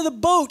side of the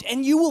boat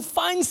and you will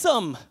find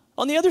some.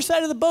 On the other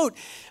side of the boat,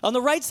 on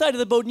the right side of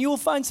the boat, and you will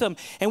find some.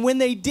 And when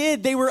they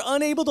did, they were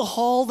unable to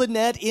haul the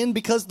net in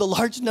because of the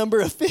large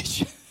number of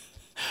fish.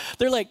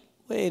 They're like,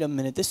 wait a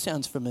minute, this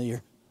sounds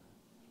familiar.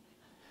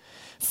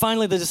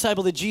 Finally, the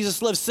disciple that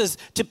Jesus loves says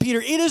to Peter,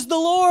 it is the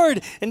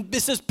Lord. And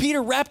it says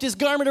Peter wrapped his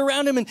garment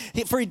around him, and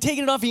for he'd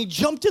taken it off, and he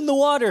jumped in the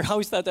water. I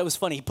always thought that was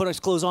funny. He put his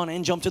clothes on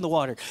and jumped in the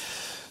water.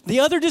 The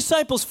other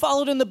disciples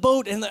followed in the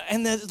boat, and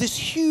this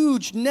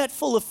huge net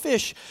full of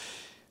fish,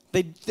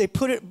 they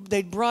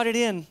brought it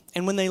in,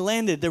 and when they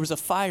landed, there was a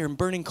fire and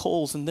burning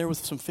coals, and there was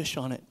some fish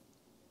on it.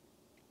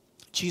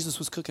 Jesus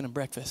was cooking a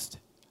breakfast.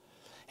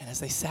 And as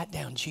they sat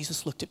down,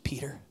 Jesus looked at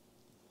Peter,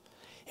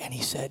 and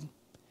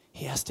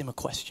he asked him a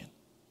question.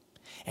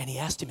 And he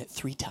asked him it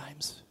 3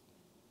 times.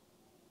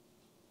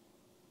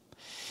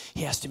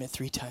 He asked him it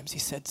 3 times. He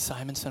said,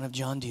 Simon, son of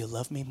John, do you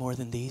love me more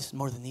than these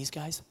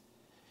guys?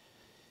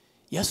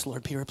 Yes,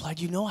 Lord, Peter replied,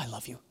 you know I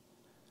love you.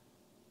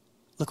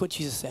 Look what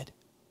Jesus said.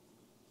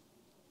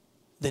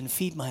 Then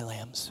feed my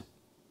lambs.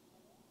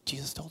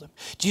 Jesus told him.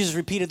 Jesus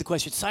repeated the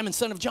question, Simon,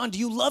 son of John, do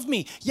you love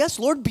me? Yes,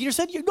 Lord, Peter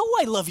said, you know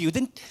I love you.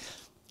 Then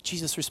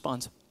Jesus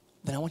responds,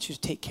 then I want you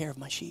to take care of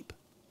my sheep.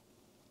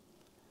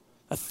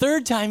 A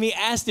 3rd time he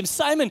asked him,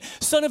 Simon,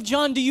 son of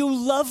John, do you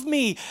love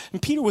me?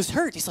 And Peter was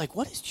hurt. He's like,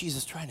 what is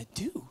Jesus trying to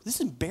do? This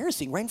is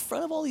embarrassing right in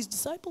front of all these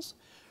disciples,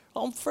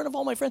 in front of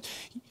all my friends.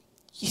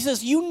 He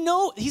says,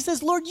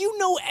 Lord, you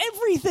know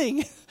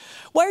everything.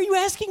 Why are you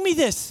asking me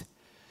this?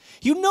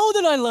 You know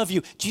that I love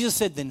you. Jesus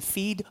said, then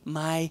feed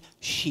my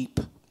sheep.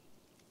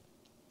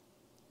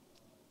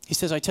 He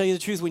says, I tell you the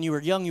truth, when you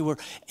were young, you were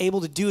able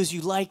to do as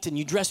you liked and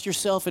you dressed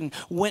yourself and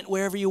went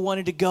wherever you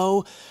wanted to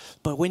go.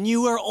 But when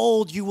you are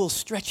old, you will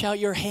stretch out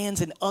your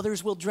hands and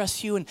others will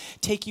dress you and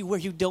take you where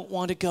you don't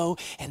want to go.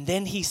 And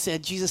then he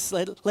said, Jesus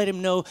let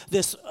him know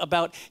this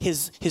about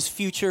his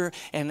future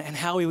and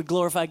how he would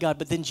glorify God.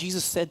 But then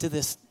Jesus said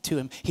to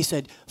him, he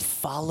said,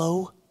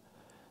 follow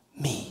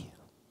me.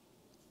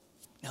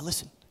 Now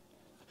listen,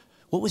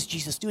 what was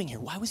Jesus doing here?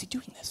 Why was he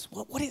doing this?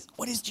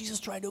 What is Jesus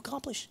trying to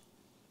accomplish?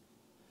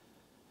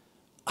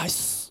 I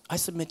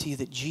submit to you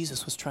that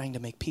Jesus was trying to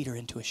make Peter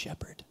into a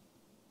shepherd.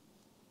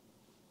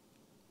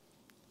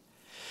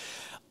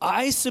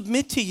 I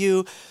submit to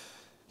you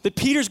that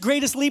Peter's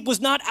greatest leap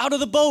was not out of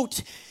the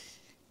boat.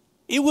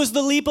 It was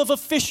the leap of a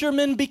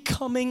fisherman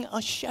becoming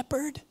a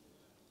shepherd.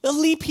 A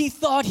leap he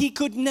thought he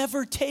could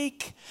never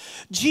take.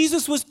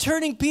 Jesus was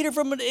turning Peter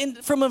from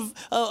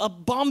a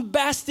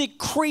bombastic,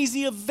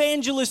 crazy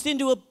evangelist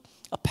into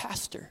a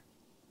pastor,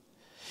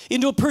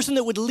 into a person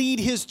that would lead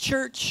his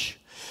church.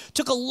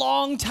 Took a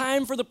long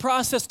time for the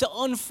process to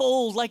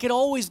unfold like it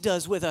always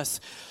does with us.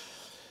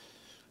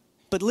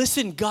 But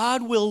listen,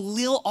 God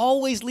will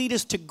always lead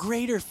us to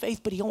greater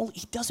faith, but he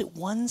does it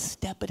one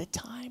step at a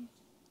time.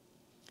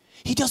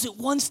 He does it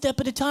one step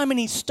at a time, and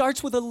he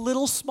starts with a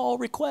little small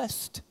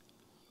request.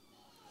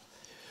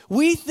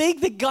 We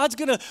think that God's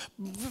going to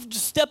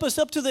step us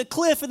up to the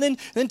cliff and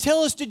then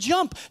tell us to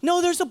jump.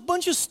 No, there's a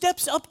bunch of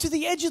steps up to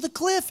the edge of the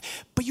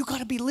cliff, but you got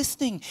to be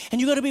listening,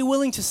 and you got to be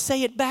willing to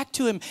say it back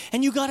to him,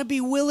 and you got to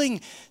be willing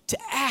to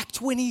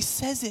act when he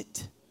says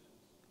it.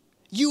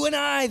 You and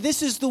I,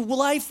 this is the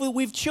life that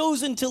we've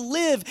chosen to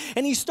live,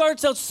 and he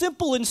starts out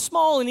simple and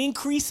small and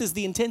increases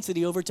the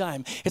intensity over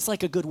time. It's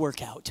like a good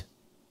workout.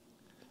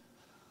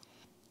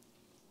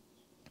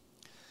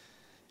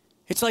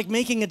 It's like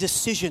making a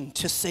decision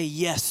to say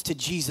yes to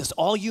Jesus.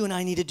 All you and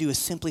I need to do is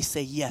simply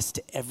say yes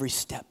to every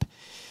step.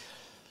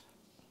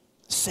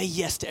 Say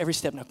yes to every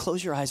step. Now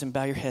close your eyes and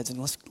bow your heads,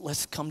 and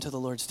let's come to the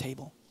Lord's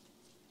table.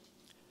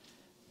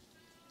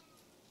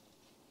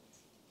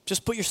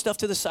 Just put your stuff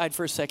to the side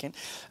for a second,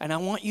 and I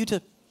want you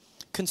to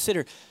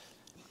consider,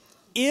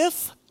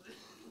 if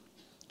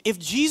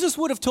Jesus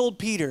would have told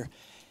Peter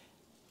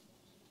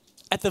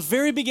at the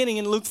very beginning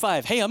in Luke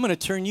 5, hey, I'm going to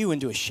turn you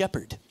into a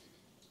shepherd,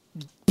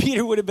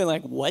 Peter would have been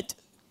like, what?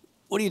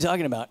 What are you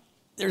talking about?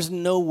 There's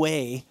no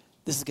way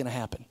this is going to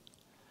happen.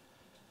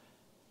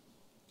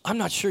 I'm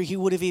not sure he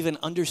would have even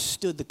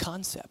understood the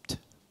concept.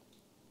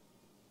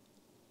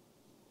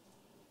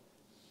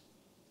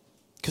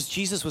 Because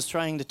Jesus was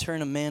trying to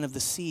turn a man of the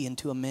sea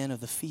into a man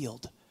of the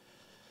field,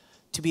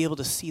 to be able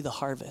to see the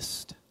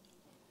harvest.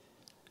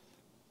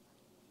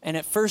 And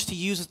at first he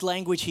used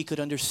language he could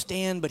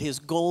understand, but his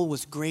goal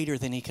was greater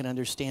than he can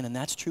understand, and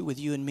that's true with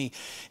you and me.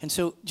 And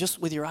so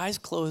just with your eyes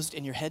closed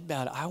and your head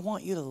bowed, I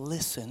want you to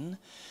listen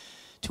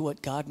to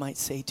what God might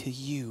say to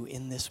you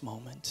in this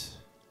moment.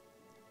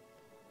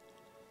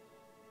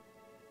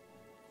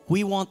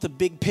 We want the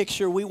big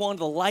picture. We want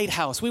the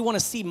lighthouse. We want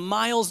to see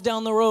miles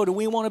down the road, and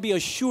we want to be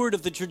assured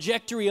of the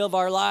trajectory of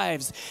our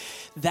lives.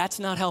 That's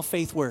not how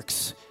faith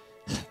works.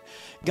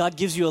 God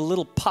gives you a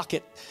little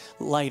pocket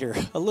lighter,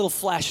 a little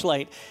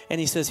flashlight, and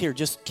he says, here,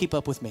 just keep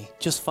up with me.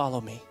 Just follow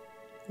me,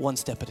 one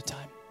step at a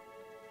time.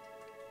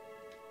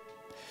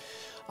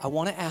 I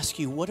want to ask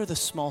you, what are the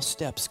small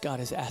steps God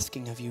is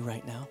asking of you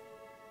right now?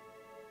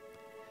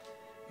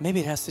 Maybe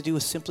it has to do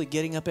with simply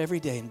getting up every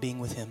day and being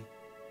with him.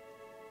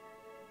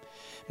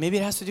 Maybe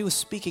it has to do with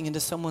speaking into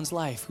someone's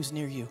life who's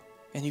near you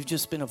and you've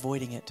just been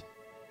avoiding it.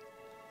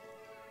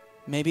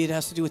 Maybe it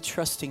has to do with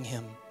trusting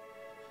him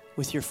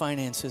with your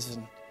finances,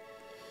 and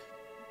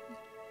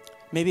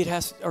maybe it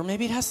has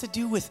to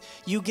do with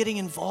you getting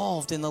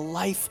involved in the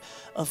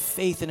life of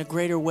faith in a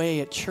greater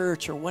way at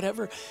church or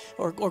whatever,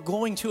 or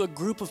going to a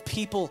group of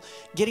people,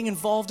 getting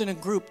involved in a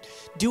group,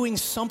 doing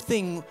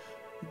something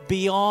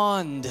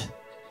beyond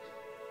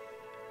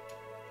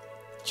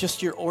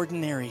just your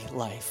ordinary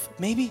life.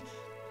 Maybe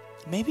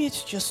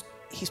it's just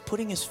he's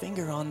putting his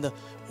finger on the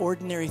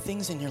ordinary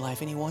things in your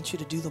life and he wants you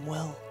to do them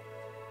well.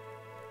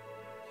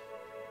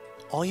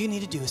 All you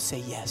need to do is say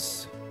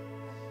yes.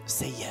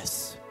 Say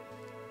yes.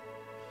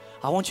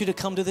 I want you to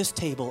come to this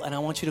table, and I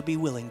want you to be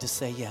willing to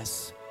say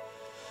yes.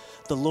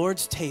 The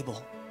Lord's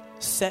table,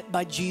 set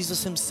by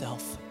Jesus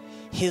himself,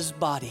 his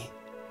body,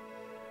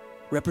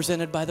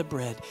 represented by the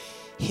bread,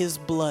 his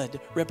blood,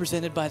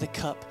 represented by the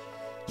cup,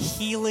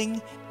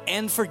 healing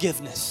and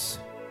forgiveness,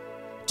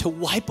 to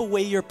wipe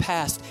away your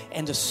past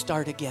and to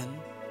start again.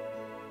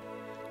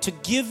 To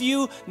give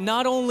you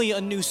not only a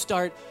new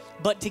start,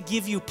 but to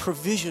give you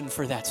provision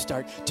for that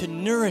start, to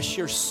nourish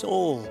your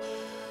soul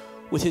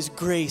with his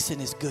grace and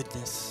his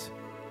goodness,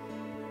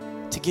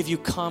 to give you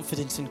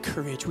confidence and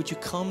courage. Would you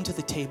come to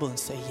the table and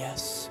say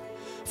yes?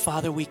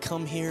 Father, we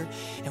come here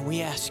and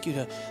we ask you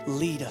to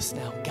lead us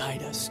now,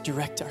 guide us,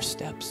 direct our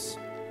steps.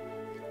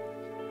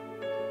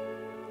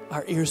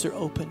 Our ears are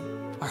open.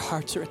 Our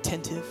hearts are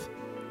attentive.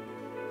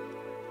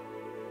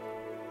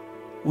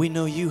 We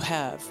know you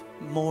have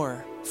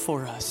more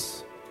for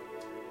us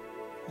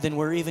than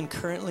we're even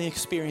currently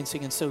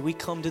experiencing. And so we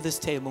come to this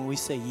table and we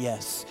say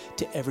yes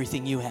to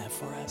everything you have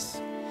for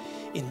us.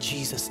 In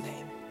Jesus'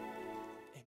 name.